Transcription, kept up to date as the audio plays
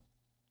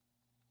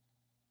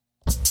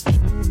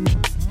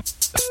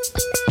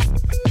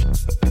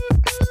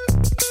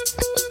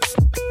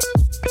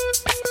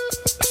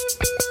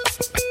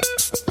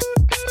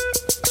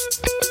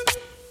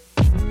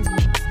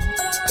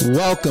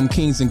Welcome,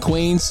 kings and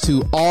queens,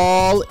 to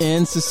All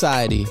in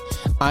Society.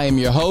 I am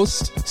your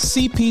host,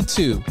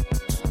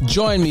 CP2.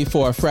 Join me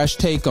for a fresh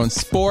take on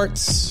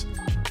sports,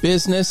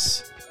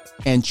 business,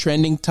 and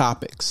trending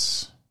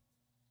topics.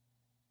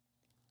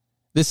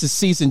 This is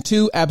Season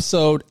 2,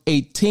 Episode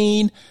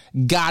 18,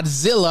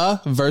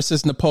 Godzilla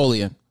versus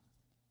Napoleon.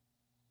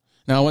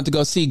 Now, I went to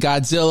go see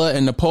Godzilla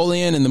and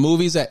Napoleon in the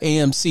movies at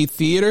AMC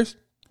Theaters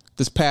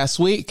this past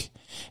week,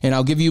 and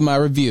I'll give you my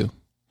review.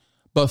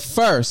 But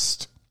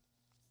first,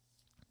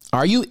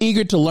 are you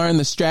eager to learn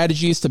the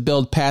strategies to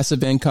build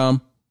passive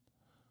income?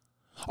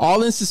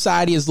 All in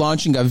Society is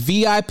launching a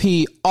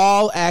VIP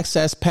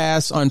all-access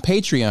pass on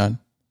Patreon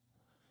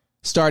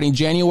starting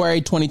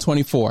January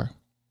 2024.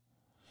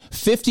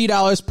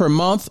 $50 per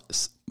month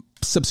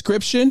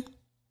subscription.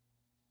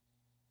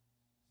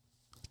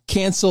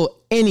 Cancel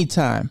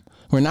anytime.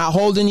 We're not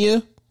holding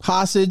you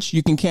hostage.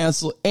 You can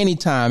cancel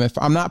anytime. If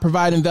I'm not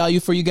providing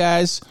value for you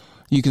guys,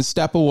 you can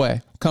step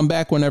away. Come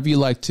back whenever you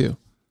like to.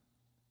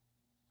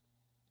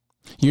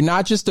 You're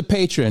not just a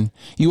patron.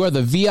 You are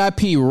the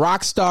VIP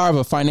rock star of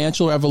a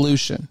financial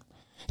revolution.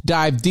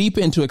 Dive deep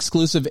into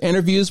exclusive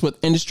interviews with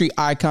industry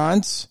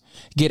icons,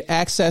 get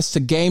access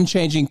to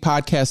game-changing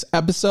podcast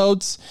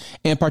episodes,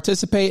 and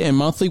participate in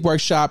monthly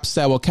workshops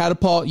that will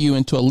catapult you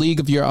into a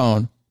league of your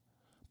own.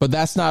 But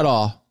that's not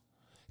all.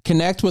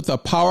 Connect with a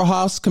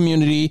powerhouse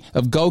community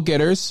of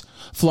go-getters,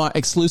 flaunt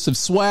exclusive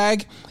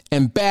swag,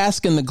 and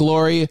bask in the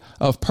glory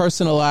of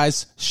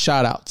personalized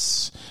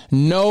shout-outs.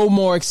 No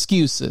more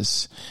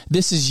excuses.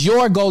 This is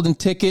your golden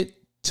ticket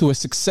to a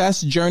success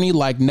journey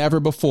like never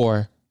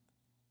before.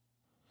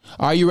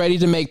 Are you ready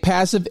to make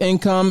passive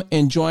income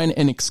and join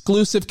an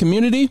exclusive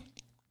community?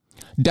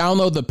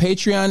 Download the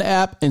Patreon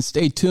app and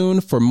stay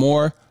tuned for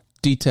more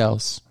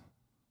details.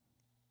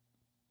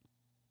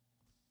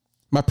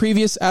 My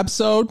previous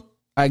episode,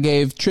 I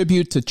gave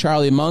tribute to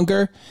Charlie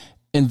Munger,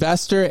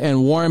 investor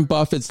and Warren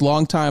Buffett's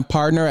longtime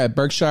partner at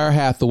Berkshire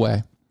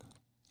Hathaway.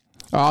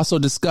 I also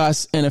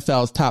discussed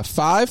NFL's top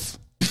five,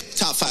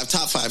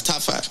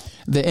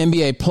 the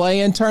NBA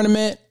play-in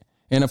tournament,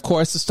 and of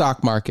course the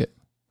stock market.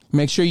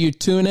 Make sure you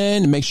tune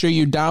in, make sure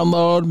you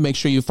download, make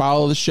sure you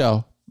follow the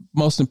show.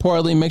 Most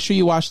importantly, make sure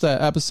you watch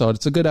that episode.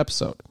 It's a good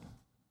episode.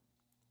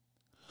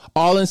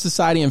 All in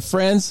Society and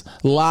Friends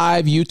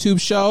live YouTube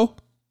show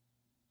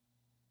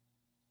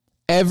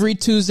every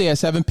Tuesday at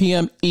 7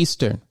 p.m.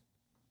 Eastern.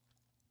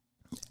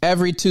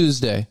 Every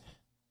Tuesday.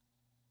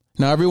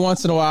 Now, every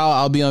once in a while,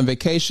 I'll be on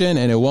vacation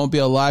and it won't be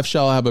a live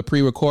show. I'll have it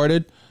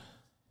pre-recorded.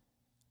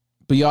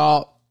 But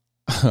y'all,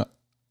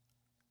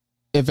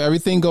 if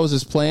everything goes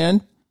as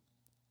planned,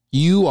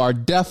 you are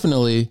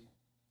definitely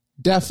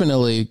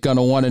going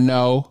to want to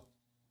know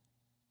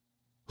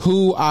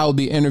who I'll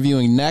be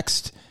interviewing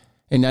next.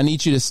 And I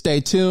need you to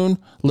stay tuned,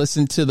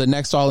 listen to the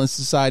next All in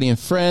Society and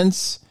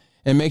Friends,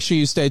 and make sure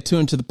you stay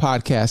tuned to the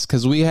podcast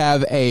because we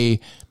have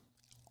a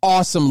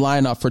awesome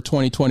lineup for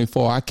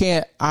 2024.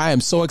 I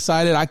am so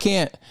excited. I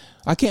can't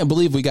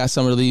believe we got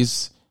some of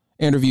these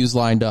interviews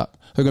lined up.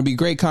 They're going to be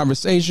great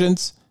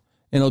conversations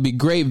and it'll be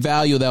great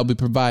value that will be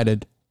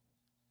provided.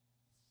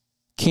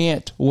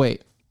 Can't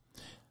wait.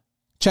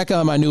 Check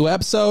out my new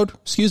website,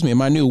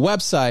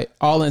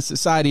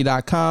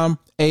 allinsociety.com,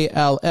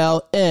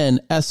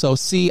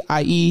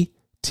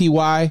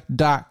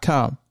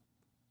 ALLNSOCIETY.com.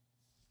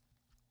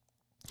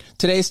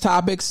 Today's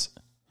topics,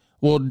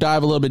 we'll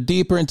dive a little bit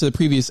deeper into the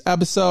previous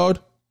episode.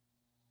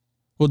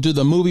 We'll do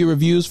the movie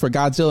reviews for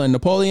Godzilla and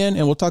Napoleon,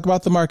 and we'll talk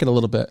about the market a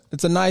little bit.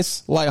 It's a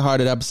nice,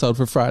 lighthearted episode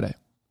for Friday.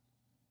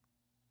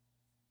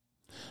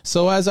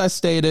 So as I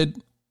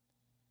stated,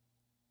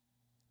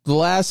 the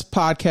last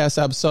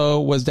podcast episode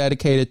was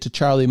dedicated to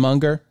Charlie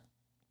Munger.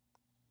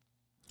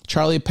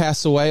 Charlie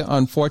passed away,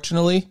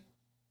 unfortunately.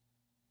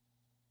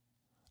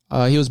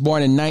 He was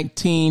born in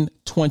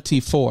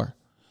 1924.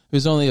 He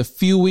was only a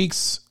few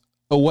weeks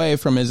away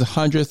from his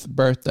 100th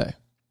birthday.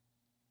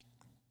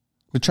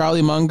 But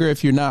Charlie Munger,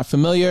 if you're not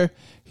familiar,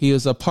 he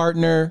was a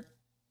partner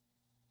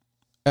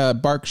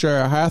at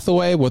Berkshire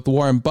Hathaway with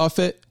Warren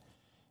Buffett.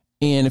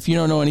 And if you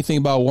don't know anything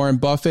about Warren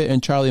Buffett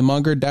and Charlie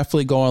Munger,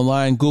 definitely go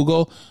online,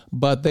 Google.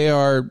 But they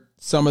are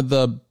some of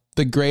the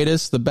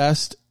greatest, the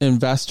best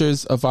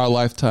investors of our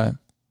lifetime.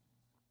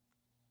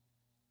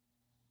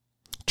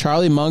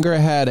 Charlie Munger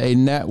had a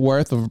net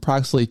worth of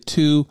approximately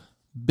 $2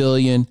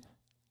 billion.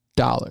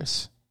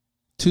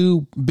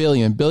 $2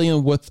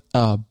 billion with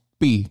a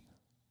B.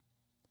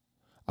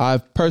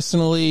 I've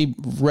personally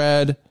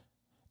read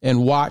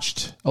and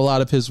watched a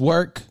lot of his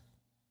work.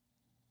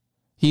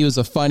 He was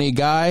a funny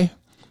guy.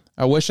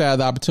 I wish I had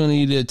the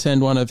opportunity to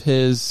attend one of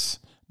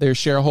their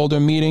shareholder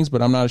meetings,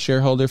 but I'm not a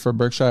shareholder for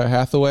Berkshire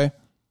Hathaway.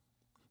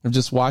 I've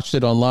just watched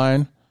it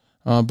online,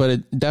 but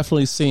it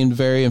definitely seemed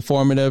very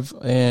informative.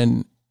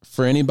 And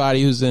for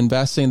anybody who's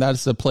investing,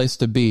 that's the place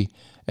to be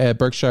at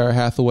Berkshire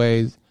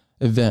Hathaway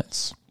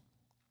events.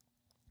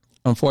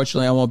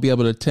 Unfortunately, I won't be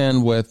able to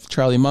attend with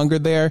Charlie Munger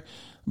there,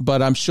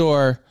 but I'm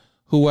sure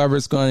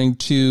whoever's going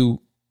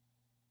to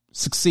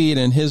succeed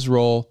in his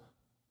role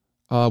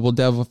will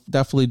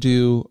definitely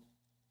do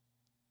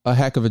a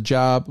heck of a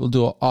job. Will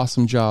do an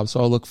awesome job.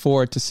 So I look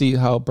forward to see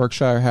how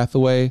Berkshire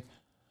Hathaway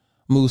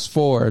moves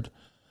forward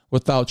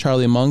without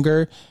Charlie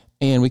Munger.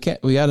 And we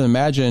got to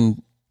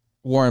imagine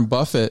Warren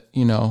Buffett,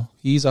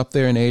 he's up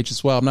there in age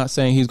as well. I'm not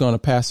saying he's going to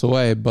pass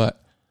away,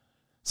 but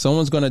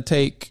someone's going to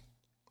take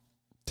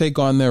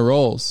on their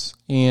roles.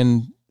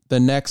 And the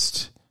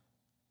next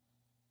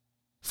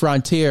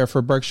frontier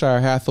for Berkshire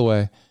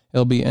Hathaway,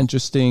 it'll be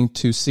interesting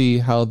to see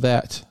how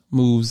that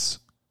moves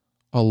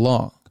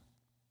along.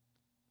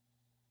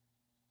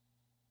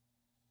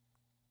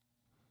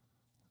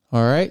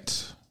 All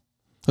right,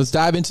 let's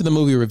dive into the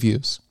movie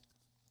reviews.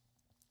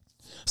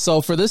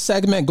 So for this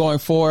segment going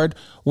forward,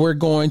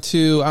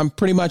 I'm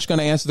pretty much going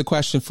to answer the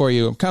question for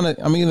you.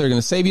 I'm either going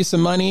to save you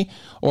some money,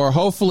 or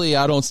hopefully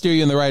I don't steer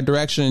you in the right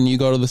direction and you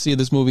go to see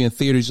this movie in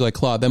theaters. You're like,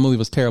 Claude, that movie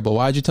was terrible.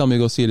 Why'd you tell me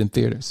to go see it in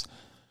theaters?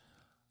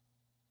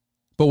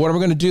 But what I'm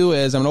going to do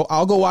is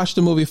I'll go watch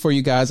the movie for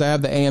you guys. I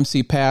have the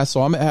AMC pass,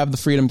 so I'm going to have the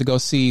freedom to go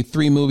see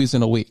 3 movies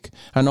in a week.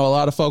 I know a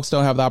lot of folks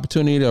don't have the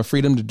opportunity or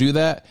freedom to do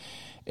that.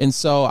 And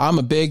so I'm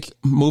a big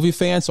movie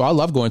fan, so I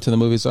love going to the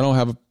movies. So I don't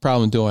have a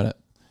problem doing it.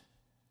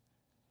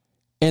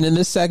 And in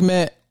this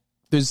segment,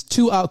 there's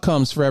 2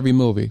 outcomes for every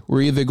movie.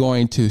 We're either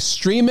going to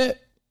stream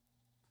it,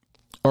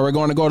 or we're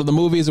going to go to the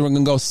movies and we're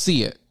going to go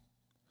see it.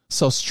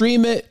 So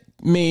stream it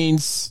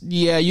means,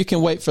 you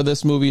can wait for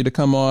this movie to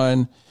come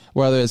on,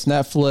 whether it's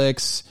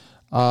Netflix,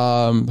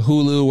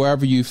 Hulu,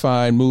 wherever you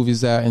find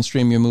movies at and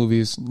stream your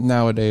movies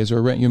nowadays,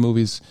 or rent your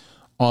movies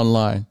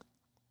online.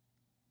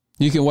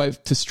 You can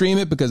wait to stream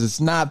it because it's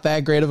not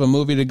that great of a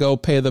movie to go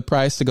pay the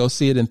price to go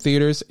see it in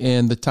theaters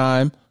and the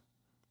time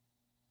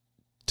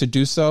to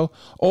do so.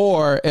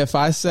 Or if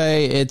I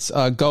say it's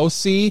go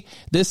see,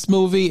 this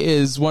movie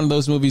is one of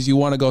those movies you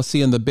want to go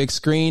see on the big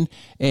screen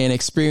and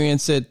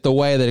experience it the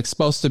way that it's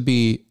supposed to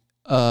be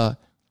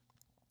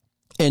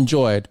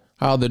enjoyed.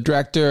 How the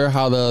director,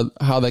 how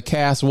the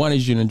cast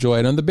wanted you to enjoy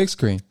it on the big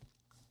screen.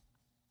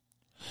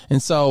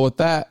 And so with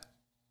that,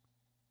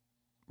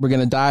 we're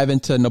going to dive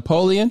into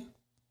Napoleon.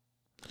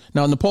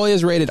 Now, Napoleon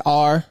is rated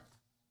R,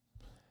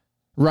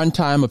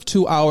 runtime of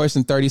 2 hours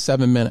and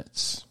 37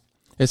 minutes.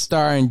 It's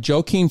starring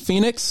Joaquin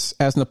Phoenix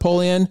as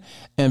Napoleon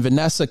and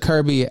Vanessa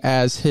Kirby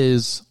as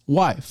his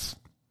wife.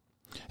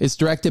 It's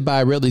directed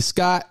by Ridley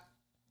Scott,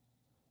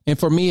 and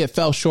for me, it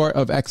fell short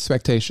of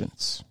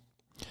expectations.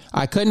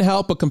 I couldn't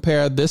help but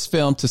compare this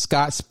film to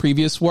Scott's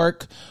previous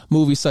work,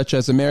 movies such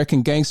as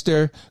American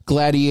Gangster,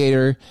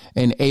 Gladiator,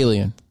 and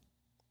Alien.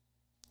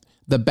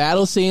 The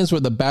battle scenes were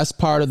the best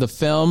part of the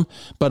film,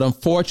 but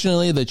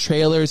unfortunately, the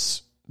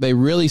trailers, they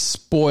really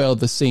spoiled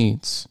the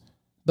scenes.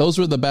 Those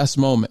were the best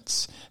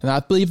moments. And I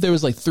believe there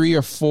was like 3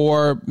 or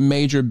 4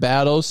 major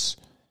battles,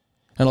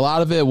 and a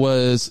lot of it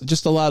was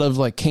just a lot of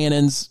like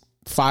cannons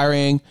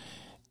firing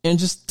and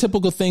just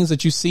typical things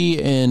that you see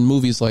in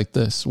movies like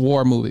this,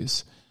 war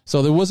movies.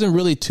 So there wasn't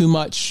really too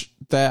much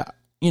that,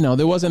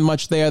 there wasn't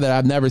much there that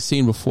I've never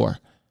seen before.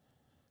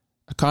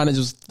 I kind of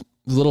just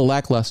a little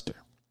lackluster.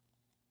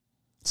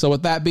 So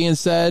with that being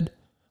said,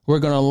 we're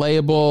going to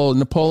label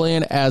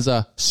Napoleon as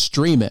a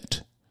stream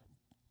it.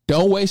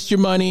 Don't waste your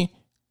money.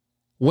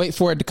 Wait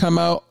for it to come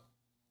out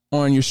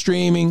on your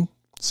streaming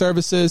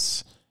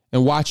services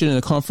and watch it in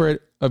the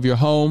comfort of your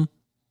home.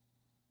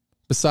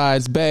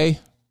 Besides Bay,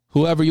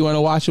 whoever you want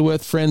to watch it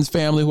with, friends,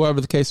 family,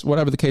 whatever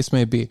the case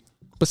may be.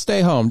 But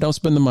stay home. Don't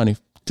spend the money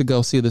to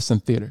go see this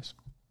in theaters.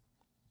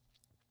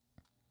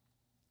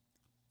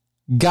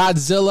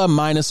 Godzilla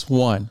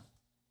 -1.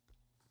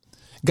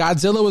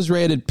 Godzilla was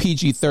rated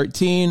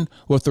PG-13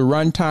 with a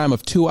runtime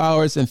of 2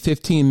 hours and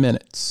 15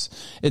 minutes.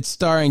 It's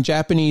starring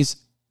Japanese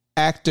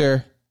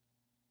actor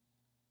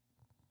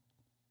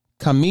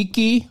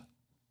Kamiki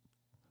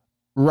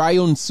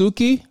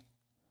Ryunsuke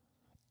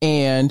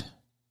and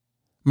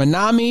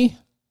Manami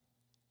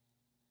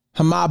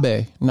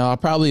Hamabe. Now, I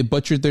probably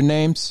butchered their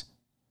names,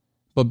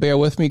 but bear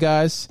with me,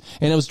 guys.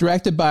 And it was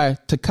directed by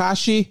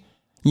Takashi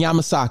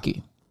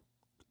Yamasaki.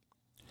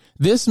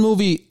 This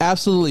movie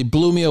absolutely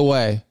blew me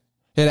away.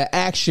 It had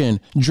action,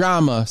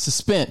 drama,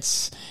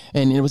 suspense,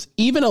 and it was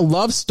even a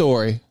love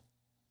story.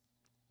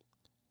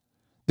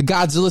 The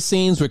Godzilla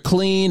scenes were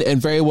clean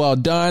and very well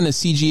done. The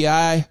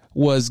CGI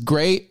was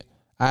great.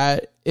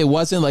 It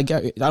wasn't like,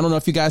 I don't know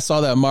if you guys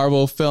saw that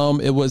Marvel film.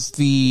 It was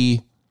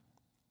the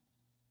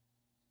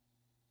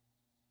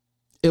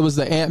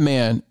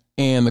Ant-Man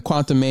and the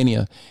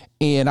Quantumania.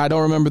 And I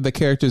don't remember the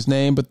character's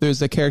name, but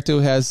there's a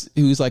character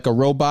who's like a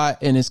robot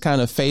and his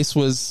kind of face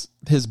was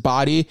his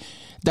body.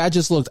 That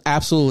just looked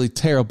absolutely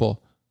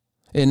terrible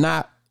and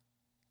not,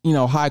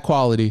 high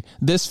quality.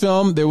 This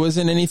film, there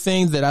wasn't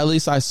anything that at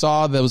least I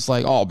saw that was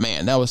like, oh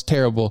man, that was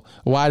terrible.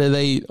 Why did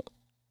a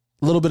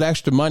little bit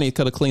extra money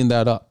could have cleaned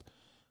that up?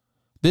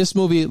 This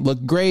movie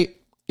looked great.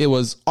 It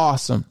was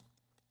awesome.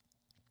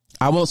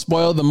 I won't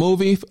spoil the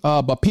movie,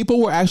 but people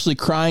were actually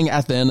crying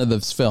at the end of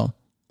this film.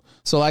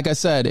 So like I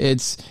said,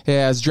 it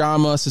has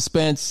drama,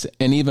 suspense,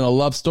 and even a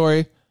love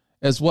story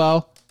as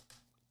well.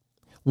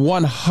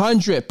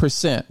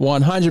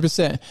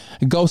 100%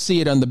 go see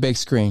it on the big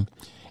screen.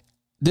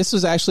 This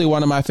was actually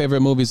one of my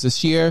favorite movies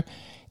this year.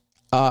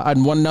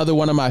 And another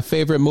one of my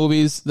favorite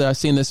movies that I've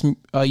seen this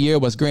year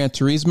was Gran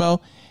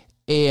Turismo,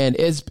 and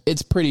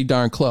it's pretty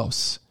darn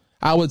close.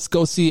 I would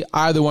go see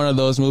either one of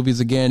those movies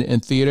again in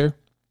theater.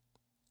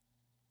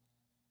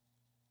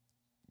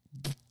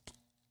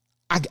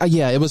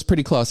 Yeah, it was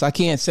pretty close. I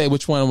can't say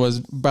which one was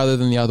better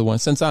than the other one.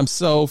 Since I'm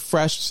so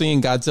fresh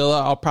seeing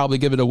Godzilla, I'll probably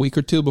give it a week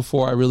or two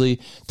before I really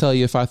tell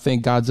you if I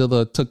think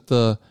Godzilla took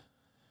the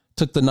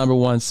number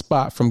one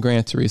spot from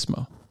Gran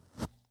Turismo.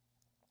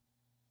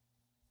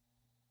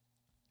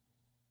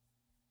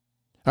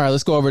 All right,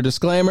 let's go over a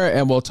disclaimer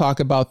and we'll talk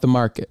about the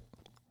market.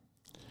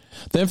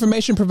 The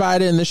information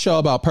provided in this show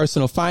about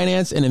personal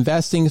finance and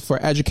investing is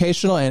for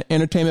educational and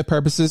entertainment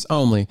purposes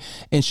only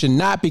and should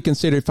not be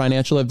considered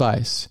financial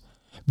advice.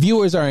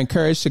 Viewers are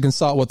encouraged to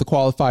consult with a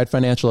qualified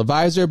financial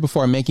advisor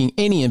before making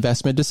any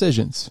investment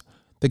decisions.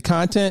 The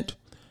content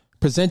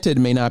presented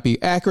may not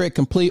be accurate,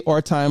 complete,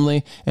 or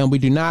timely, and we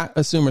do not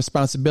assume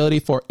responsibility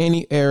for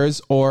any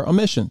errors or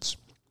omissions.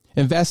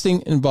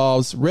 Investing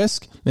involves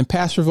risk, and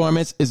past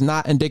performance is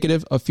not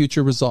indicative of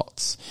future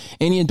results.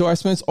 Any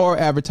endorsements or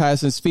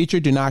advertisements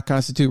featured do not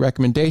constitute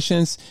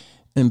recommendations,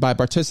 and by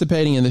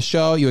participating in the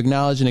show, you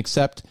acknowledge and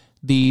accept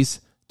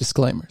these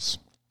disclaimers.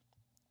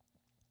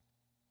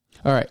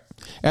 All right.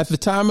 At the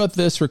time of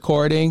this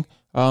recording,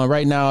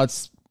 right now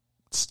it's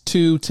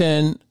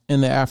 2:10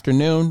 in the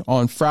afternoon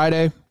on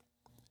Friday.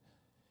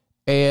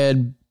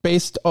 And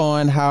based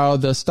on how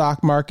the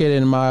stock market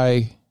and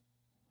my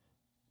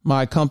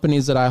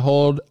companies that I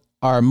hold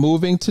are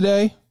moving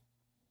today,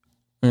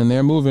 and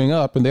they're moving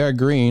up and they're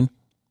green,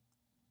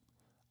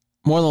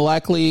 more than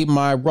likely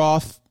my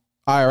Roth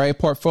IRA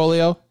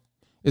portfolio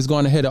is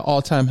going to hit an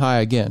all-time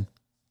high again.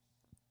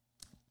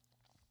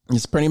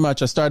 It's pretty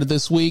much, I started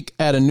this week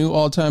at a new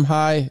all-time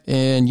high,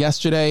 and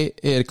yesterday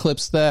it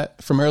eclipsed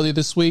that from earlier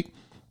this week.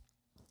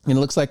 And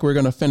it looks like we're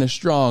going to finish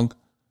strong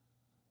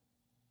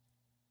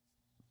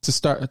to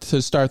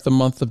start the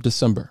month of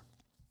December.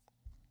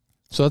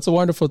 So that's a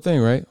wonderful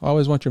thing, right?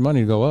 Always want your money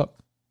to go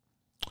up.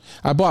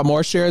 I bought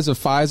more shares of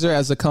Pfizer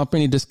as the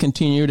company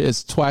discontinued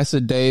its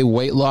twice-a-day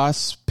weight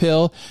loss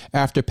pill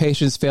after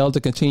patients failed to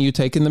continue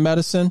taking the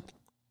medicine.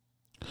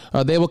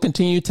 They will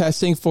continue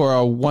testing for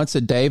a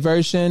once-a-day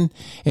version,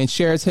 and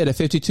shares hit a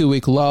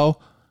 52-week low,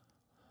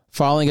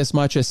 falling as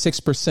much as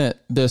 6%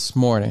 this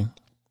morning.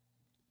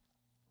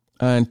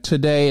 And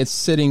today it's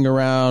sitting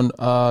around,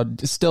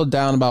 still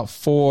down about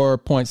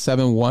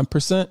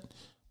 4.71%,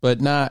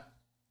 but not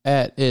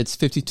at its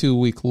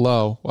 52-week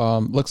low.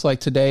 Looks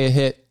like today it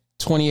hit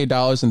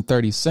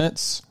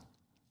 $28.30.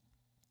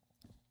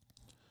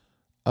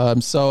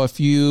 So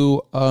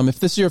if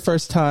this is your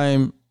first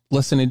time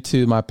listening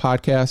to my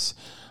podcast,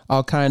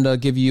 I'll kind of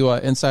give you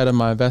an insight on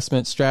my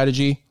investment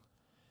strategy.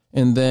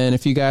 And then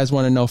if you guys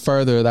want to know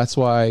further, that's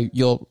why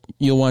you'll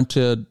want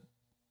to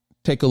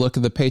take a look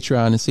at the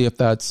Patreon and see if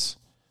that's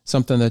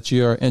something that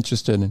you're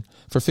interested in.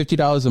 For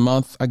 $50 a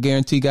month, I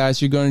guarantee,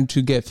 guys, you're going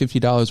to get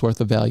 $50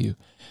 worth of value.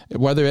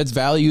 Whether it's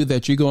value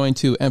that you're going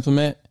to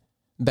implement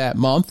that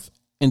month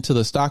into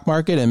the stock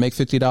market and make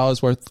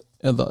 $50 worth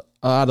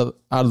out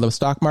of the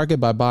stock market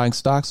by buying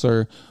stocks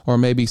or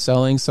maybe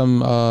selling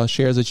some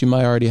shares that you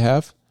might already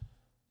have,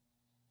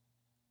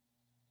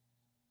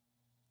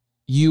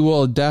 you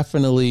will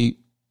definitely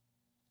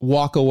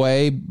walk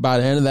away by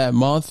the end of that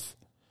month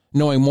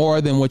knowing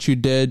more than what you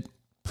did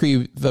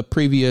the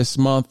previous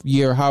month,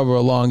 year, however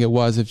long it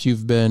was, if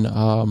you've been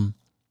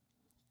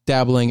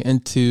dabbling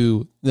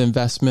into the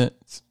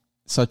investments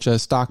such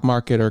as stock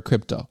market or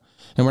crypto.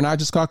 And we're not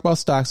just talking about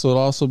stocks, so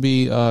it'll also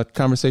be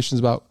conversations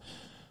about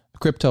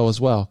crypto as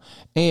well.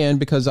 And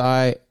because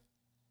I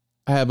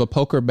have a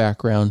poker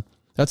background,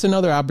 that's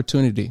another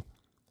opportunity.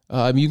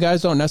 You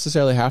guys don't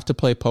necessarily have to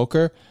play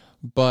poker,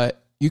 but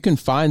you can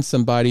find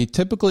somebody.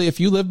 Typically, if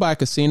you live by a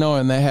casino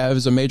and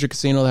there's a major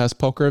casino that has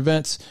poker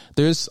events,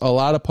 there's a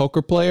lot of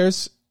poker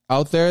players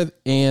out there,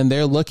 and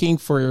they're looking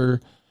for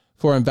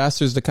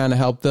investors to kind of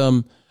help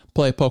them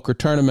play poker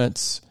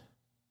tournaments,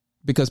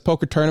 because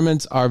poker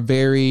tournaments are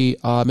very,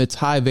 it's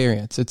high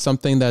variance. It's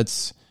something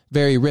that's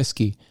very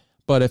risky.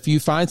 But if you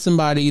find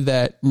somebody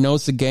that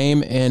knows the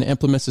game and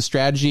implements a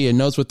strategy and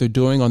knows what they're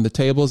doing on the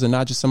tables, and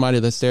not just somebody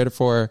that's there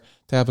to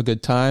have a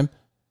good time,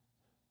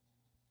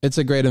 it's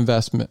a great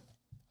investment.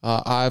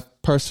 I've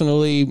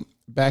personally,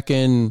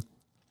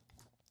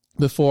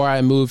 before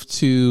I moved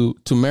to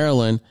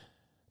Maryland,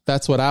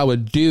 that's what I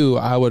would do.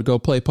 I would go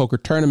play poker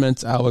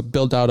tournaments. I would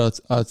build out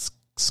a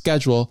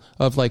schedule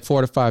of like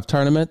 4 to 5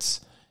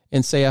 tournaments.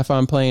 And say if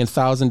I'm playing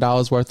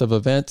 $1,000 worth of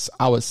events,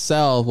 I would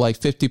sell like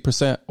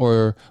 50%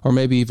 or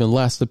maybe even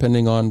less,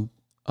 depending on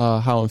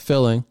how I'm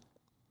feeling.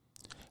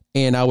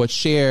 And I would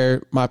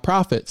share my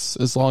profits,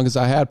 as long as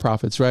I had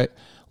profits, right,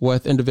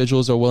 with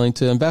individuals who are willing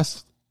to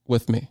invest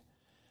with me.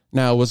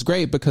 Now, it was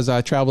great because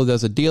I traveled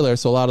as a dealer,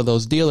 so a lot of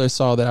those dealers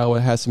saw that I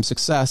would have some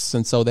success,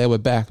 and so they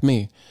would back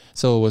me.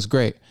 So it was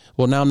great.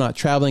 Well, now I'm not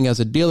traveling as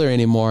a dealer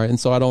anymore, and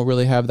so I don't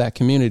really have that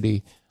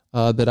community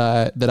that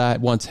I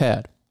once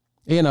had.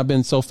 And I've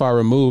been so far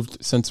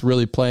removed since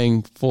really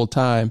playing full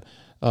time.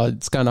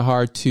 It's kind of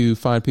hard to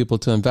find people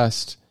to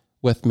invest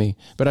with me.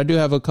 But I do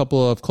have a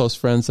couple of close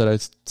friends that I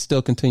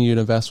still continue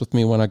to invest with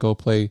me when I go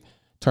play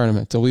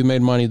tournaments. And we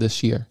made money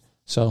this year.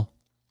 So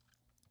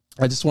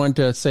I just wanted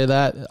to say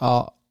that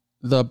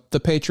the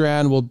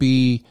Patreon will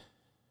be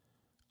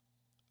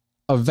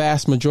a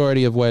vast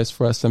majority of ways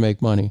for us to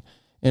make money.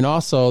 And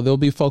also there'll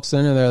be folks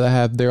in there that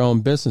have their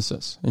own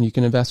businesses, and you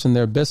can invest in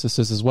their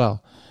businesses as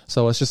well.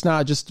 So it's just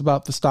not just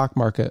about the stock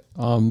market.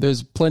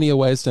 There's plenty of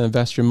ways to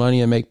invest your money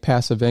and make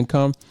passive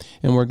income.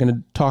 And we're going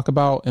to talk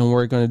about, and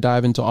we're going to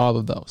dive into all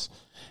of those.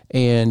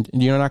 And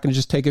you're not going to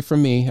just take it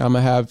from me. I'm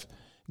going to have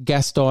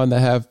guests on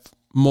that have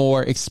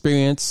more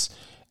experience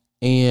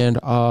and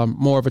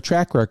more of a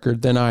track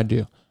record than I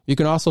do. You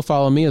can also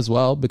follow me as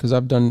well, because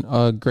I've done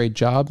a great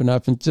job, and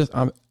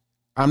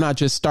I'm not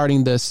just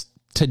starting this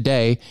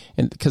today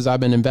and because I've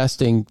been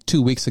investing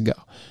 2 weeks ago.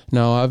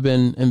 No, I've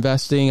been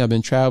investing. I've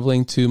been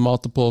traveling to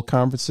multiple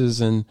conferences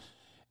and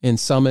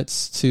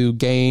summits to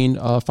gain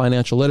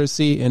financial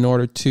literacy in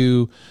order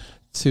to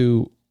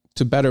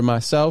better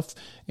myself.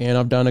 And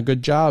I've done a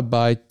good job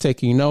by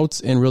taking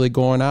notes and really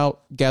going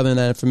out, gathering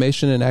that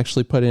information, and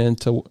actually put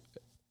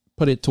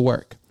it to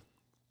work.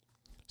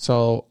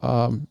 So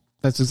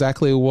that's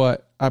exactly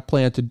what I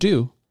plan to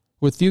do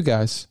with you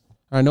guys.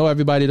 I know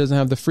everybody doesn't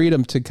have the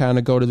freedom to kind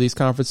of go to these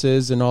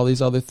conferences and all these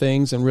other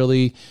things and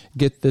really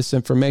get this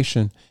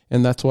information.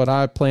 And that's what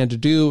I plan to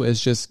do,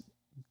 is just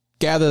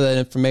gather that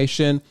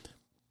information,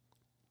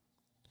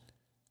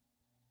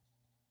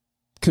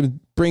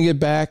 could bring it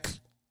back,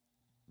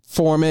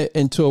 form it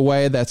into a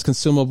way that's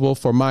consumable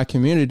for my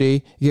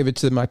community, give it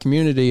to my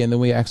community, and then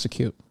we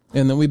execute.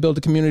 And then we build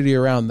a community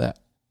around that.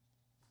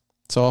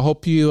 So I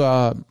hope you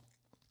hope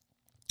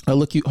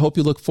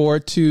you look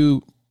forward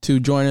to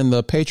joining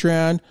the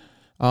Patreon.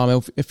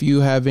 If you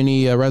have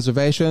any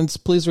reservations,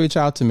 please reach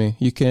out to me.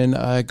 You can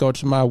go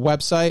to my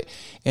website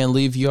and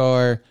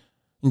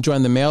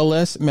join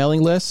the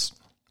mailing list.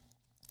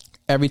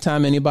 Every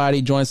time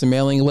anybody joins the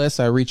mailing list,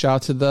 I reach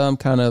out to them,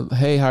 kind of,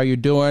 hey, how you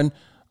doing?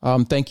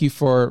 Thank you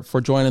for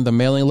joining the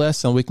mailing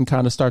list, and we can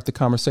kind of start the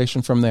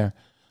conversation from there.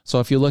 So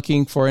if you're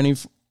looking for any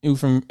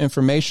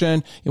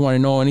information, you want to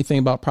know anything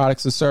about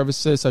products and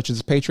services such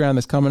as Patreon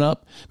that's coming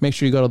up, make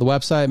sure you go to the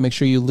website, make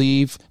sure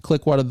you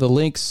click one of the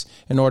links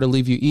in order to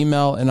leave your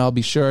email, and I'll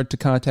be sure to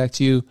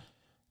contact you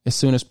as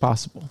soon as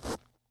possible.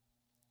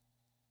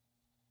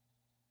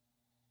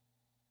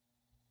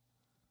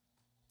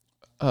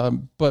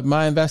 But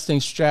my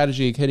investing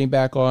strategy, hitting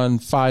back on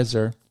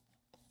Pfizer,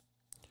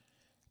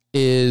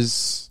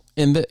 is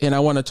and I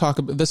want to talk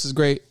about, this is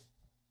great,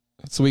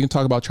 so we can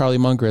talk about Charlie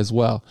Munger as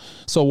well.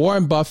 So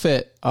Warren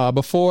Buffett,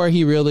 before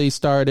he really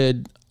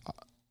started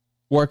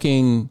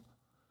working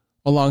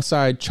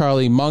alongside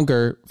Charlie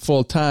Munger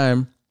full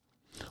time,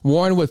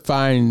 Warren would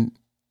find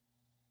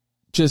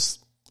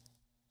just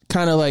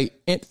kind of like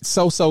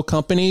so-so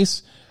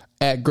companies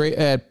at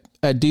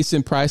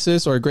decent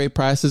prices or great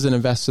prices and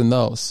invest in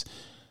those.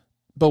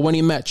 But when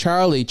he met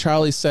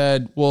Charlie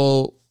said,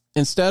 well,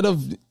 instead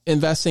of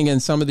investing in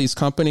some of these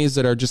companies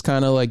that are just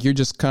kind of like, you're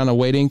just kind of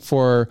waiting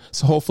for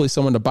hopefully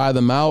someone to buy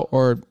them out,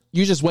 or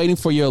you're just waiting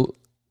for your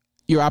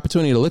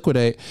opportunity to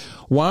liquidate,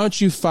 why don't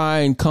you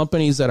find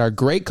companies that are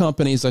great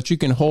companies that you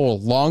can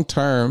hold long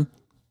term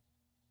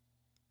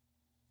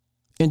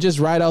and just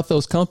ride out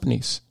those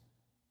companies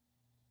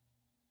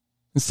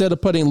instead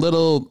of putting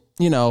little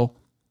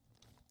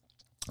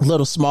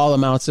small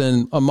amounts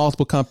in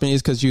multiple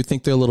companies because you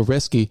think they're a little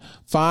risky.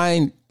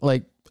 Find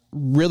like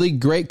really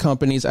great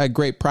companies at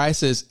great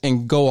prices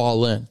and go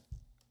all in.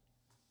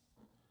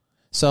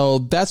 So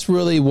that's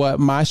really what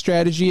my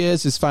strategy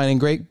is finding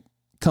great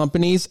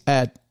companies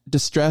at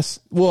distress.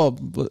 Well,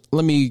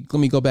 let me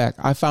go back.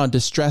 I found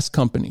distressed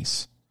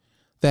companies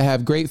that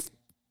have great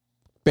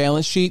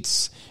balance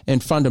sheets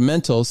and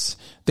fundamentals.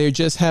 They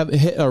just have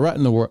hit a rut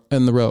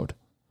in the road.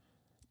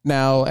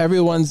 Now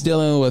everyone's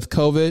dealing with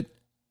COVID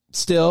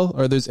still,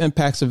 or there's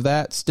impacts of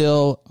that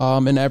still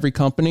in every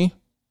company.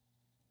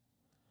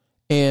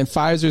 And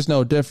Pfizer's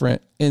no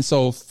different. And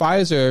so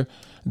Pfizer,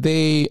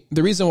 the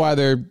reason why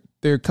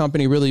their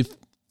company really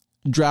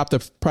dropped, the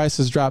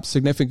prices dropped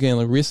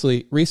significantly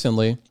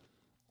recently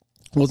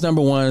was,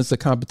 number one, is the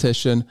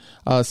competition.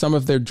 Some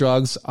of their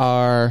drugs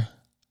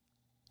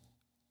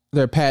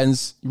their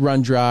patents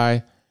run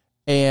dry.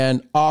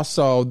 And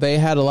also they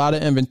had a lot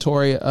of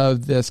inventory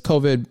of this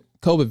COVID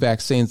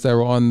vaccines that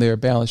were on their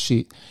balance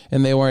sheet,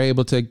 and they weren't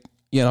able to,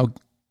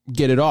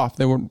 get it off.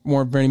 There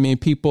weren't very many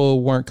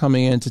people weren't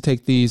coming in to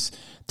take these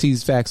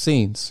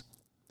vaccines.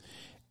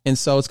 And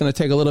so it's going to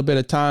take a little bit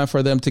of time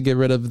for them to get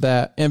rid of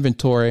that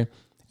inventory.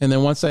 And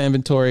then once that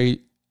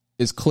inventory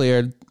is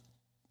cleared,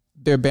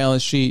 their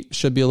balance sheet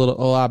should be a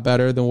lot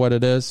better than what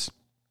it is.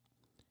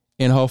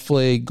 And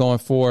hopefully going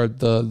forward,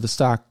 the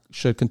stock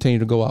should continue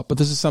to go up. But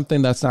this is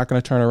something that's not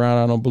going to turn around,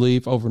 I don't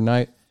believe,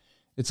 overnight.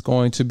 It's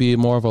going to be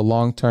more of a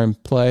long-term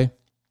play.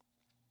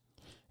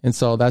 And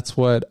so that's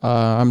what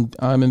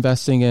I'm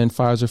investing in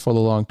Pfizer for the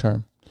long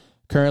term.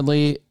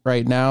 Currently,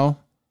 right now,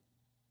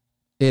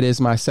 it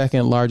is my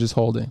second largest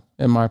holding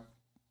in my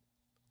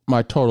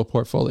total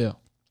portfolio.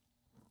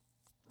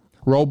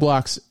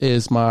 Roblox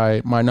is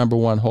my number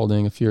one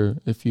holding. If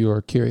you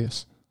are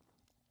curious,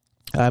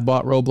 I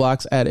bought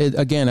Roblox at its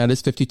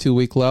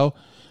 52-week low.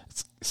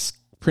 It's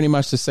pretty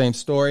much the same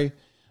story.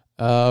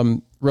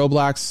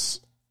 Roblox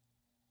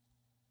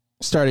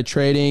started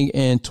trading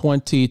in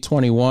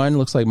 2021.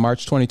 Looks like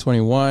March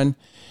 2021,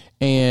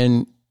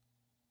 and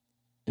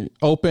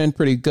opened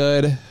pretty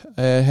good.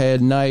 Had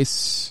a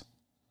nice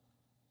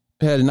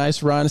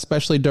run,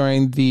 especially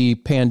during the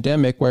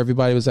pandemic where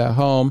everybody was at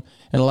home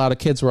and a lot of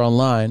kids were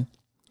online.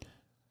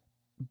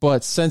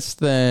 But since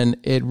then,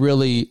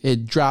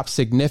 it dropped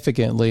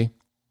significantly.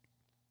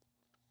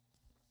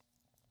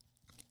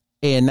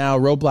 And now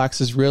Roblox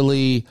is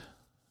really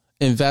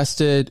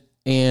invested,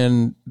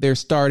 and they're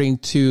starting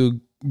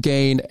to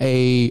gain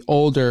a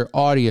older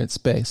audience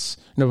base.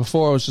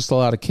 Before it was just a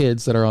lot of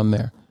kids that are on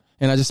there.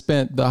 And I just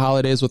spent the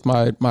holidays with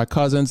my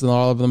cousins, and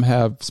all of them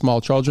have small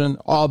children.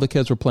 All the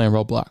kids were playing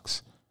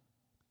Roblox.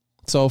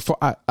 So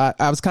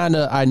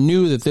I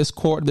knew that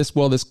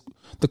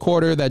the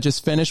quarter that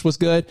just finished was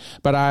good,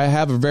 but I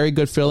have a very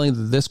good feeling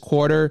that this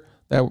quarter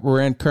that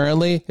we're in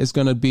currently is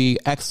going to be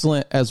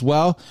excellent as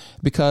well,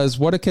 because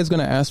what are kids going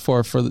to ask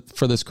for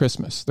this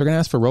Christmas? They're going to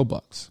ask for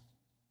Robux.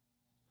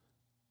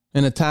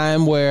 In a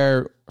time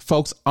where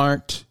folks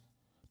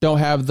don't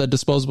have the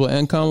disposable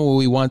income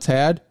we once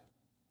had,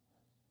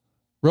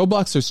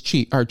 Roblox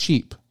are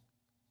cheap.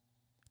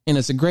 And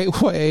it's a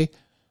great way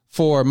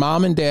for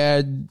mom and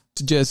dad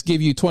to just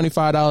give you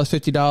 $25,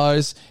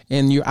 $50,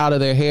 and you're out of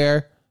their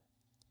hair.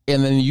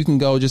 And then you can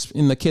go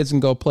and the kids can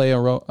go play in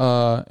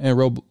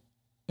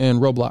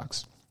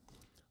Roblox.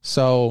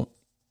 So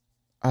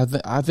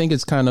I think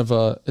it's kind of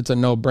it's a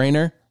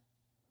no-brainer.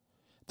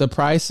 The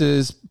price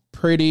is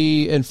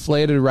pretty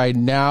inflated right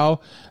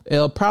now.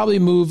 It'll probably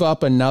move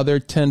up another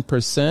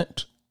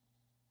 10%,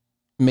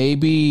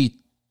 maybe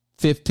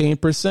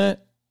 15%,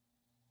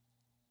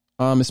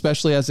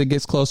 especially as it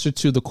gets closer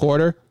to the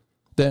quarter,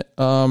 end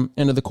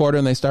of the quarter,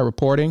 and they start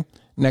reporting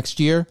next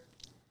year.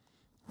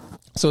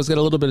 So it's got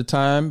a little bit of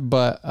time,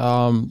 but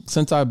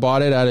since I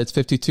bought it at its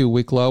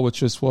 52-week low,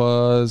 which was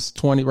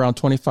around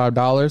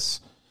 $25,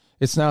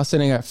 it's now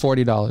sitting at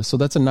 $40. So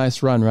that's a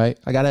nice run, right?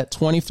 I got it at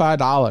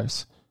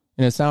 $25,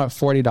 and it's now at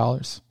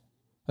 $40.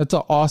 That's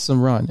an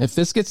awesome run. If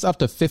this gets up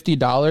to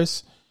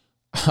 $50,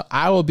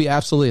 I will be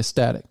absolutely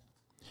ecstatic.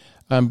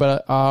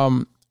 But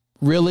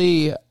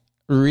really, the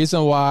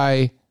reason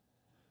why,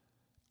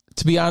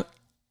 to be honest,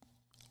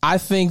 I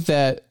think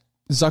that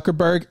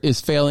Zuckerberg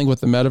is failing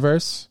with the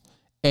metaverse.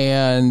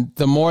 And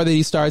the more that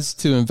he starts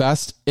to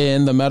invest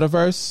in the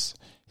metaverse,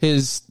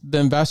 the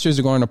investors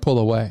are going to pull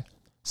away.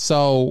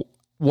 So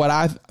what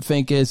I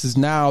think is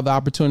now the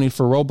opportunity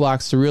for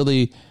Roblox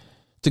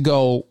to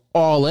go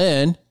all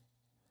in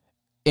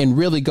and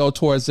really go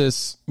towards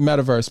this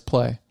metaverse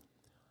play.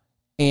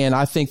 And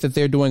I think that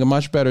they're doing a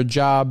much better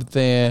job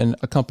than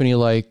a company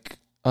like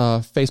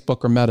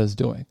Facebook or Meta is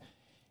doing.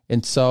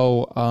 And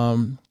so,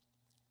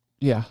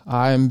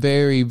 I'm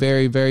very,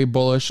 very, very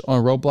bullish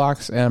on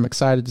Roblox, and I'm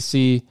excited to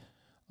see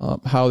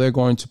how they're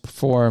going to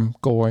perform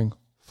going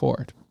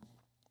forward.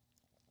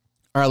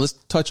 All right, let's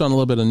touch on a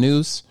little bit of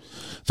news.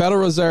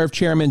 Federal Reserve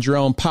Chairman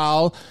Jerome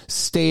Powell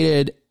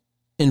stated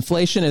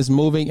inflation is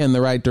moving in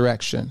the right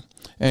direction.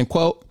 And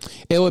quote,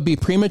 "It would be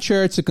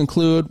premature to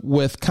conclude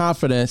with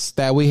confidence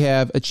that we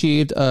have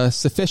achieved a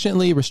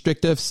sufficiently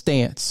restrictive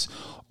stance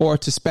or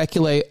to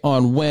speculate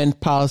on when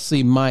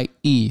policy might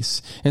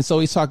ease." And so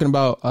he's talking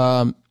about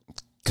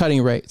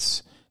cutting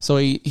rates. So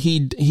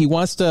he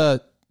wants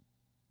to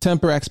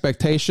temper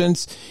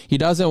expectations. He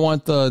doesn't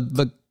want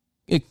the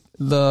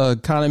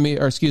economy,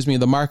 or excuse me,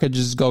 the market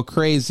just go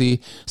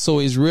crazy. So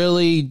he's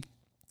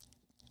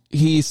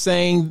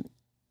saying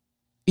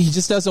he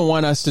just doesn't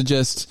want us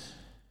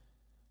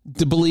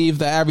to believe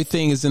that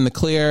everything is in the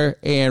clear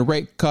and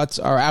rate cuts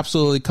are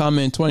absolutely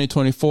coming in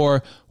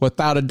 2024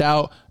 without a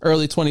doubt.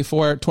 Early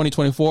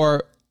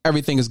 2024,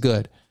 everything is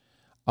good.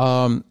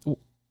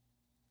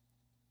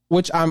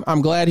 Which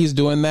I'm glad he's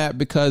doing that,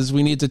 because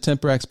we need to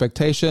temper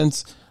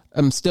expectations.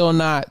 I'm still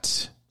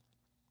not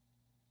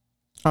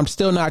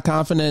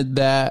confident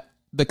that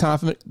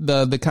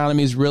the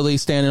economy is really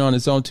standing on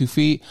its own 2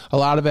 feet. A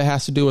lot of it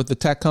has to do with the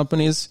tech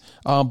companies,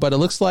 but it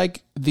looks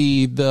like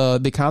the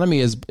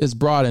economy is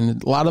broad,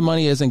 and a lot of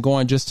money isn't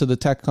going just to the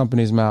tech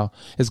companies now.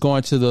 It's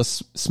going to the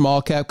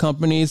small cap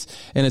companies,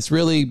 and it's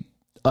really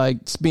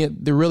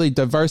they're really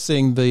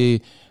diversing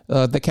the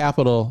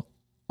capital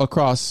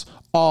across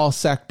all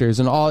sectors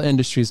and all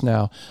industries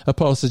now,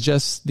 opposed to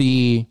just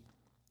the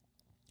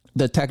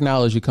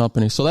technology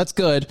companies. So that's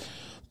good,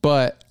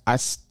 but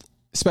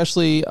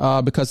especially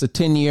because the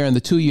 10-year and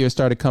the 2-year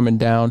started coming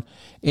down,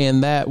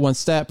 and that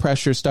once that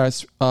pressure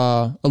starts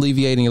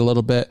alleviating a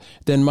little bit,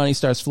 then money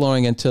starts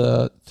flowing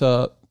into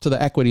the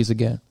equities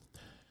again.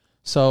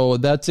 So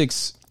it's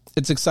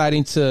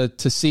exciting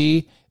to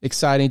see,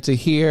 exciting to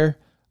hear,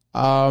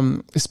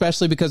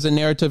 especially because the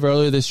narrative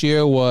earlier this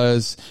year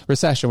was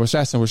recession,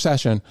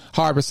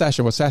 hard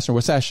recession.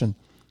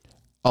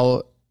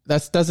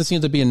 That doesn't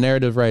seem to be a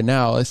narrative right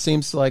now. It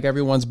seems like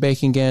everyone's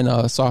baking in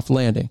a soft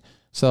landing.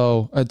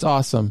 So it's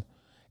awesome.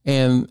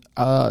 And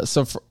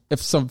if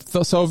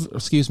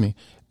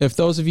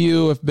those of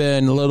you have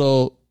been a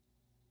little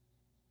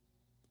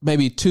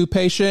maybe too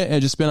patient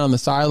and just been on the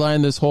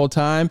sideline this whole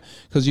time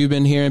because you've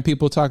been hearing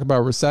people talk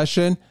about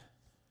recession,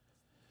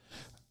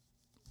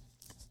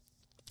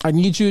 I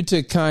need you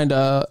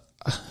to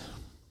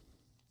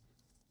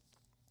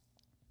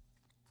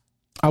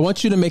I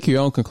want you to make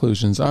your own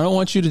conclusions. I don't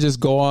want you to just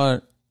go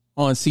on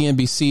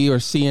CNBC or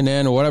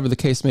CNN or whatever the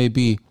case may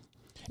be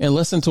and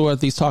listen to what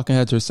these talking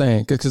heads are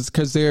saying,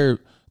 because they're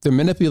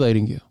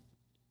manipulating you.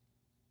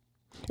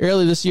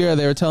 Earlier this year,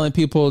 they were telling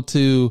people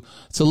to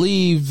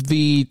leave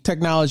the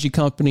technology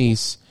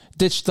companies,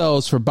 ditch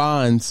those for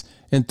bonds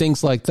and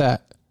things like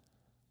that.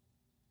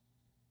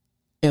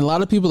 And a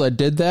lot of people that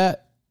did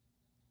that,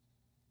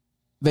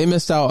 they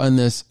missed out on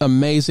this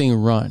amazing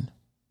run.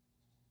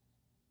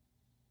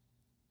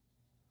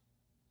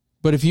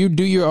 But if you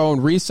do your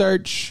own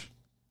research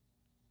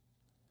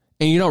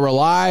and you don't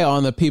rely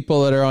on the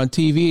people that are on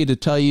TV to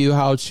tell you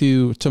how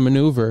to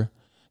maneuver,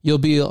 you'll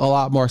be a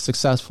lot more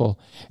successful.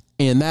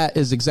 And that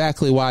is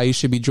exactly why you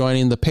should be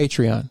joining the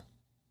Patreon.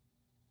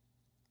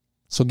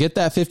 So get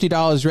that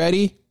 $50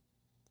 ready.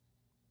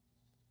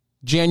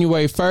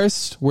 January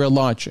 1st, we're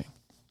launching.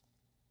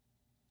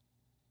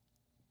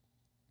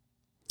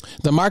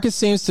 The market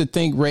seems to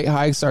think rate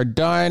hikes are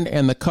done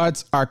and the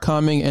cuts are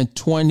coming in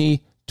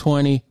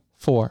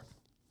 2024.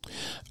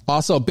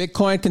 Also,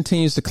 Bitcoin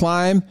continues to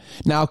climb,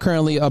 now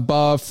currently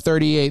above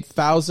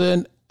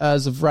 38,000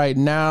 as of right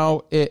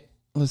now.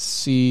 Let's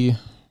see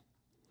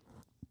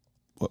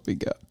what we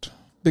got.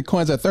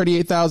 Bitcoin's at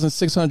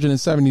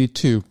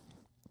 38,672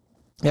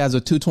 as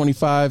of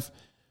 2:25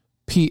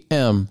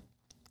 p.m.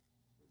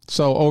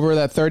 So over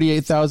that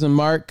 38,000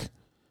 mark,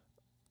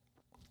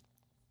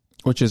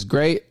 which is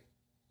great.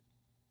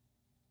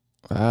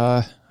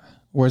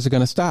 Where's it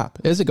going to stop?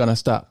 Is it going to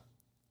stop?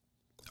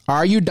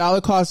 Are you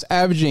dollar cost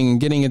averaging and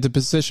getting into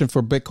position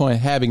for Bitcoin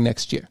halving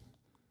next year?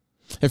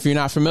 If you're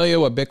not familiar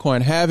with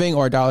Bitcoin halving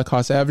or dollar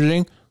cost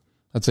averaging,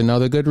 that's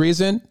another good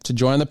reason to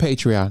join the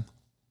Patreon.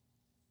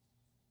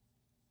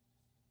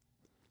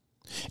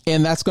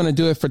 And that's going to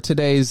do it for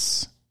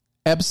today's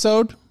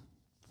episode.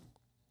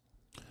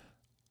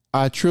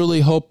 I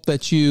truly hope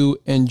that you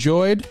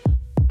enjoyed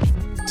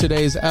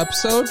today's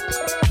episode.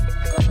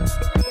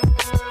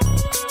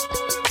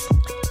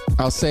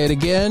 I'll say it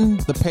again.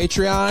 The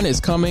Patreon is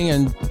coming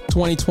in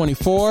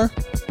 2024.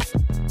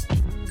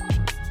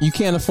 You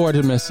can't afford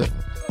to miss it.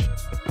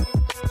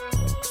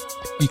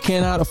 You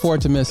cannot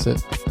afford to miss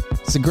it.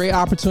 It's a great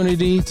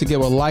opportunity to get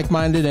with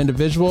like-minded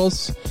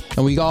individuals,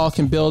 and we all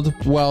can build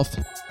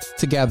wealth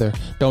together.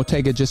 Don't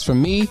take it just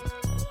from me.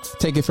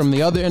 Take it from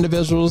the other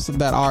individuals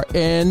that are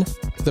in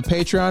the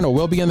Patreon or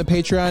will be in the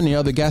Patreon and the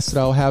other guests that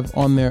I'll have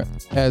on there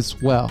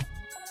as well.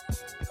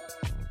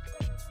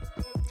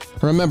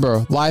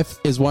 Remember, life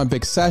is one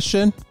big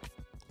session.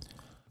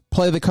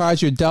 Play the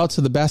cards you're dealt to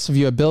the best of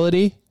your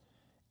ability.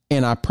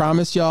 And I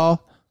promise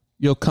y'all,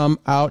 you'll come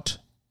out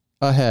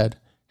ahead.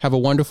 Have a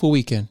wonderful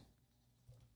weekend.